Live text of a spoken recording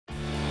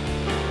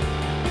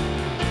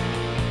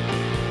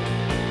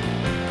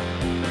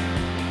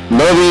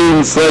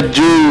ನವೀನ್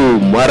ಸಜ್ಜು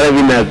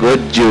ಮರವಿನ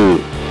ಗೊಜ್ಜು.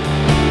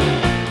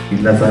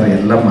 ಇಲ್ಲ ಸರ್,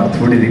 ಎಲ್ಲ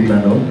ಮರ್ತ್ಬಿಟ್ಟಿದ್ದೀನಿ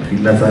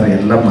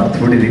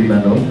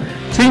ನಾನು.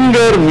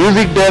 Singer,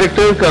 music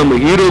director come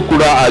hero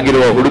ಕೂಡ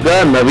ಆಗಿರುವ ಹುಡುಗ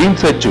ನವೀನ್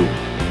ಸಜ್ಜು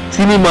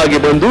ಸಿನಿಮಾಗೆ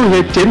ಬಂದು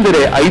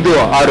ಹೆಚ್ಚೆಂದರೆ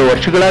 5-6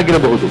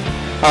 ವರ್ಷಗಳಾಗಿರಬಹುದು.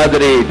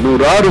 ಆದರೆ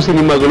ನೂರಾರು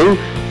ಸಿನಿಮಾಗಳು,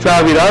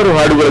 ಸಾವಿರಾರು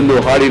ಹಾಡುಗಳನ್ನು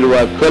ಹಾಡಿರುವ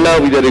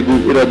ಕಲಾವಿದರಿಗೂ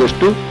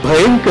ಇರದಷ್ಟು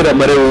ಭಯಂಕರ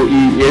ಮರೆವು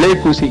ಈ ಎಳೆ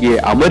ಕೂಸಿಗೆ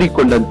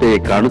ಅಮರಿಕೊಂಡಂತೆ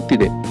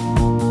ಕಾಣುತ್ತಿದೆ.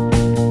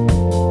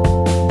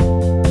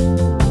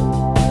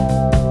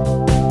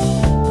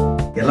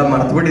 ಎಲ್ಲ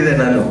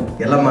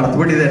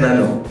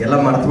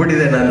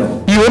ಮರ್ತ್ಬಿಟ್ಟಿದೆ ನಾನು.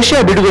 ಈ ವರ್ಷ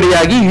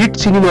ಬಿಡುಗಡೆಯಾಗಿ ಹಿಟ್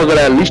ಸಿನಿಮಾಗಳ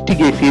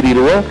ಲಿಸ್ಟಿಗೆ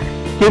ಸೇರಿರುವ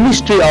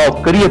ಕೆಮಿಸ್ಟ್ರಿ ಆಫ್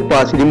ಕರಿಯಪ್ಪ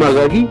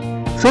ಸಿನಿಮಾಗಾಗಿ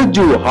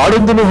ಸಜ್ಜು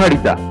ಹಾಡೊಂದನ್ನು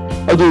ಹಾಡಿದ್ದ.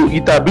 ಅದು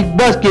ಈತ ಬಿಗ್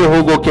ಬಾಸ್ಗೆ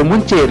ಹೋಗೋಕೆ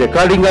ಮುಂಚೆ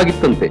ರೆಕಾರ್ಡಿಂಗ್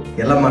ಆಗಿತ್ತಂತೆ.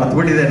 ಎಲ್ಲ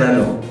ಮರ್ತ್ಬಿಟ್ಟಿದೆ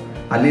ನಾನು.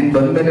 ಅಲ್ಲಿಂದ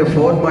ಬಂದ್ಮೇಲೆ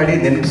ಫೋನ್ ಮಾಡಿ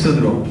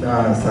ನೆನಪಿಸಿದ್ರು,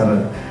 ಸರ್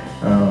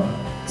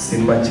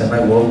ಸಿನಿಮಾ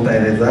ಚೆನ್ನಾಗಿ ಹೋಗ್ತಾ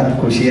ಇದೆ ಸರ್,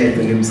 ಖುಷಿ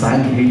ಆಯ್ತು, ನಿಮ್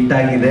ಸಾಂಗ್ ಹಿಟ್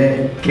ಆಗಿದೆ,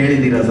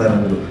 ಕೇಳಿದ್ದೀರಾ ಸರ್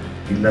ಅಂದ್ರು.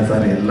 ಇಲ್ಲ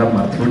ಸರ್, ಎಲ್ಲ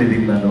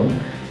ಮರ್ತ್ಬಿಟ್ಟಿದ್ದೀನಿ ನಾನು.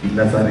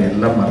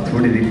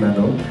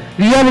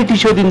 ರಿಯಾಲಿಟಿ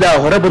ಶೋದಿಂದ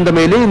ಹೊರಬಂದ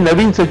ಮೇಲೆ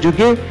ನವೀನ್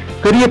ಸಜ್ಜುಗೆ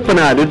ಕರಿಯಪ್ಪನ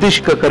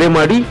ನಿರ್ದೇಶಕ ಕರೆ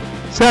ಮಾಡಿ,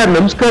 ಸರ್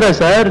ನಮಸ್ಕಾರ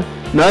ಸರ್,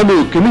 ನಾನು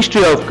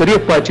ಕೆಮಿಸ್ಟ್ರಿ ಆಫ್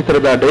ಕರಿಯಪ್ಪ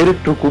ಚಿತ್ರದ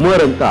ಡೈರೆಕ್ಟರ್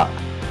ಕುಮಾರ್ ಅಂತ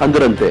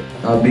ಅಂದ್ರಂತೆ.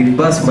 ಬಿಗ್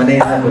ಬಾಸ್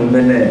ಮನೆಯಿಂದ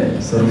ಬಂದ್ಮೇಲೆ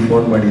ಸರ್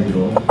ಫೋನ್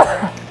ಮಾಡಿದ್ರು.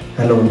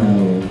 ಹಲೋ,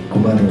 ನಾನು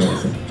ಕುಮಾರ್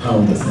ಸರ್.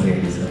 ಹೌದಾ ಸರ್,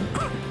 ಹೇಳಿ ಸರ್.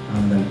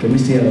 ನಾನು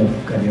ಕೆಮಿಸ್ಟ್ರಿ ಆಫ್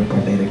ಕರಿಯಪ್ಪ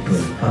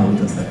ಡೈರೆಕ್ಟರ್.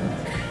 ಹೌದಾ ಸರ್.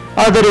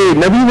 ಆದರೆ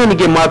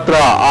ನವೀನನಿಗೆ ಮಾತ್ರ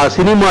ಆ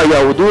ಸಿನಿಮಾ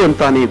ಯಾವುದು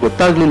ಅಂತಾನೆ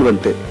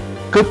ಗೊತ್ತಾಗ್ಲಿಲ್ವಂತೆ.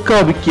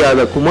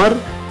 ಕಕ್ಕಾಬಿಕ್ಕಿಯಾದ ಕುಮಾರ್,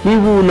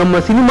 ನೀವು ನಮ್ಮ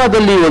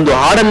ಸಿನಿಮಾದಲ್ಲಿ ಒಂದು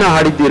ಹಾಡನ್ನ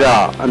ಹಾಡಿದ್ದೀರಾ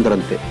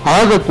ಅಂದ್ರಂತೆ.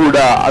 ಆಗ ಕೂಡ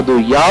ಅದು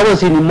ಯಾವ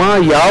ಸಿನಿಮಾ,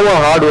 ಯಾವ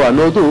ಹಾಡು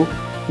ಅನ್ನೋದು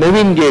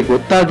ನವೀನ್ಗೆ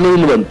ಗೊತ್ತಾಗ್ಲೇ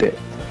ಇಲ್ವಂತೆ.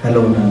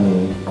 ಹಲೋ, ನಾನು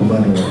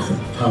ಕುಮಾರ್ ಸರ್.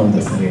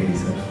 ಹೌದಾ ಸರ್, ಹೇಳಿ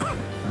ಸರ್.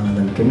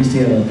 ನಾನು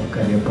ಕೆಮಿಸ್ಟ್ರಿ ಆಫ್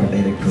ಕರಿಯಪ್ಪ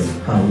ಡೈರೆಕ್ಟರ್.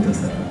 ಹೌದಾ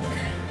ಸರ್.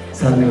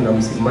 ಸರ್, ನೀವು ನಮ್ಮ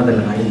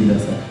ಸಿನಿಮಾದಲ್ಲಿ ಹಾಡಿದ್ದೀರಾ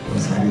ಸರ್.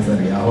 ಸಾರಿ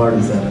ಸರ್, ಯಾವ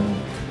ಹಾಡು ಸರ್?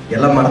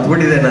 ಎಲ್ಲ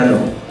ಮರ್ತ್ಬಿಟ್ಟಿದೆ ನಾನು.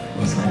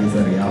 ಸಾರಿ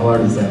ಸರ್, ಯಾವ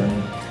ಹಾಡು ಸರ್?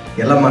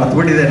 ಎಲ್ಲ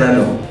ಮರ್ತ್ಬಿಟ್ಟಿದೆ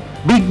ನಾನು.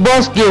 ಬಿಗ್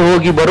ಬಾಸ್ಗೆ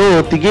ಹೋಗಿ ಬರೋ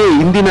ಹೊತ್ತಿಗೆ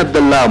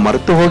ಇಂದಿನದ್ದೆಲ್ಲ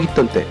ಮರೆತು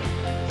ಹೋಗಿತ್ತಂತೆ.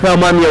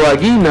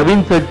 ಸಾಮಾನ್ಯವಾಗಿ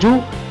ನವೀನ್ ಸಜ್ಜು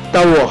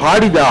ತಾವು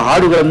ಹಾಡಿದ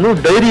ಹಾಡುಗಳನ್ನು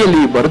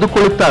ಡೈರಿಯಲ್ಲಿ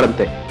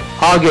ಬರೆದುಕೊಳ್ಳುತ್ತಾರಂತೆ.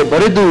 ಹಾಗೆ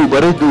ಬರೆದು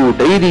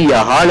ಡೈರಿಯ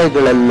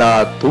ಹಾಳೆಗಳೆಲ್ಲ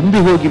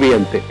ತುಂಬಿ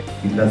ಹೋಗಿವೆಯಂತೆ.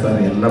 ಇಲ್ಲ ಸರ್,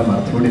 ಎಲ್ಲ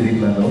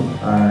ಮರ್ತ್ಬಿಟ್ಟಿದ್ದೀನಿ ನಾನು.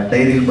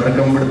 ಡೈರಿಲಿ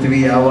ಬರ್ಕೊಂಡ್ಬಿಡ್ತೀವಿ,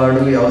 ಯಾವ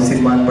ಹಾಡು ಯಾವ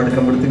ಸಿನಿಮಾ ಅಂತ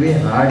ಬರ್ಕೊಂಡ್ಬಿಡ್ತೀವಿ,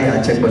 ಹಾಡಿ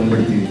ಆಚೆಗೆ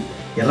ಬಂದ್ಬಿಡ್ತೀವಿ.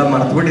 ಎಲ್ಲ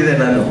ಮರ್ತ್ಬಿಟ್ಟಿದೆ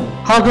ನಾನು.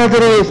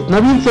 ಹಾಗಾದರೆ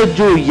ನವೀನ್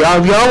ಸಜ್ಜು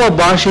ಯಾವ್ಯಾವ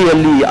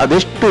ಭಾಷೆಯಲ್ಲಿ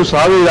ಅದೆಷ್ಟು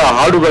ಸಾವಿರ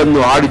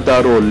ಹಾಡುಗಳನ್ನು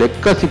ಹಾಡಿದ್ದಾರೋ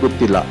ಲೆಕ್ಕ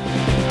ಸಿಗುತ್ತಿಲ್ಲ.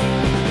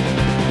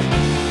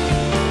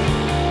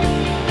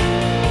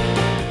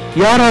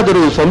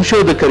 ಯಾರಾದರೂ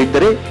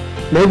ಸಂಶೋಧಕರಿದ್ದರೆ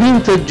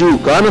ನವೀನ್ ಸಜ್ಜು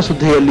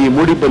ಗಾನಸುಧೆಯಲ್ಲಿ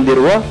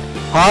ಮೂಡಿಬಂದಿರುವ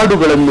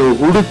ಹಾಡುಗಳನ್ನು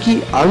ಹುಡುಕಿ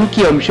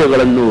ಅಂಕಿ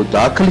ಅಂಶಗಳನ್ನು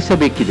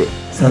ದಾಖಲಿಸಬೇಕಿದೆ.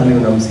 ಸರ್,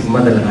 ನೀವು ನಮ್ಮ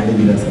ಸಿನಿಮಾದಲ್ಲಿ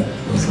ಹಾಡಿದ್ದೀರಾ ಸರ್.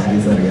 ಸಾರಿ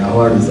ಸರ್, ಯಾವ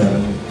ಹಾಡು ಸರ್?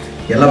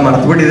 ಎಲ್ಲ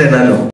ಮರ್ತ್ಬಿಟ್ಟಿದೆ ನಾನು.